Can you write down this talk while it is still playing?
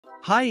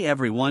Hi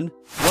everyone,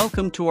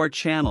 welcome to our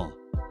channel.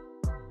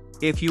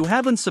 If you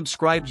haven't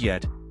subscribed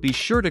yet, be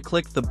sure to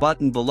click the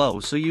button below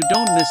so you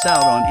don't miss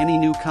out on any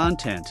new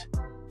content.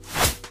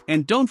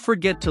 And don't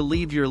forget to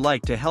leave your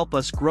like to help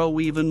us grow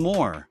even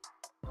more.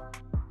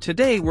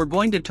 Today we're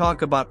going to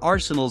talk about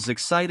Arsenal's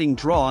exciting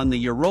draw in the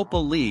Europa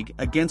League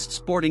against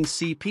Sporting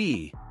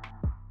CP.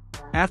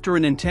 After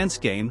an intense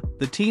game,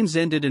 the teams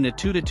ended in a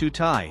 2-2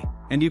 tie,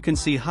 and you can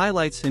see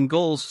highlights and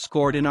goals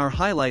scored in our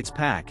highlights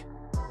pack.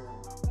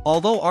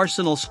 Although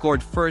Arsenal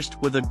scored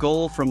first with a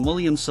goal from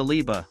William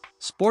Saliba,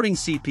 Sporting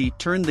CP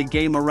turned the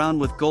game around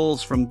with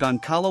goals from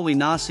Goncalo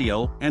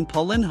Inacio and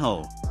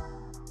Paulinho.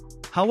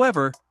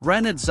 However,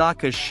 Granit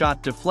Xhaka's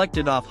shot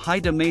deflected off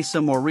Haida Mesa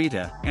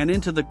Morita and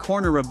into the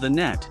corner of the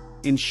net,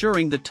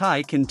 ensuring the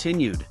tie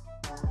continued.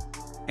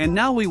 And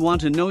now we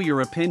want to know your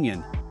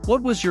opinion.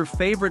 What was your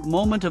favorite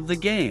moment of the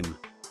game?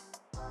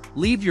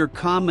 Leave your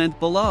comment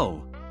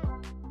below.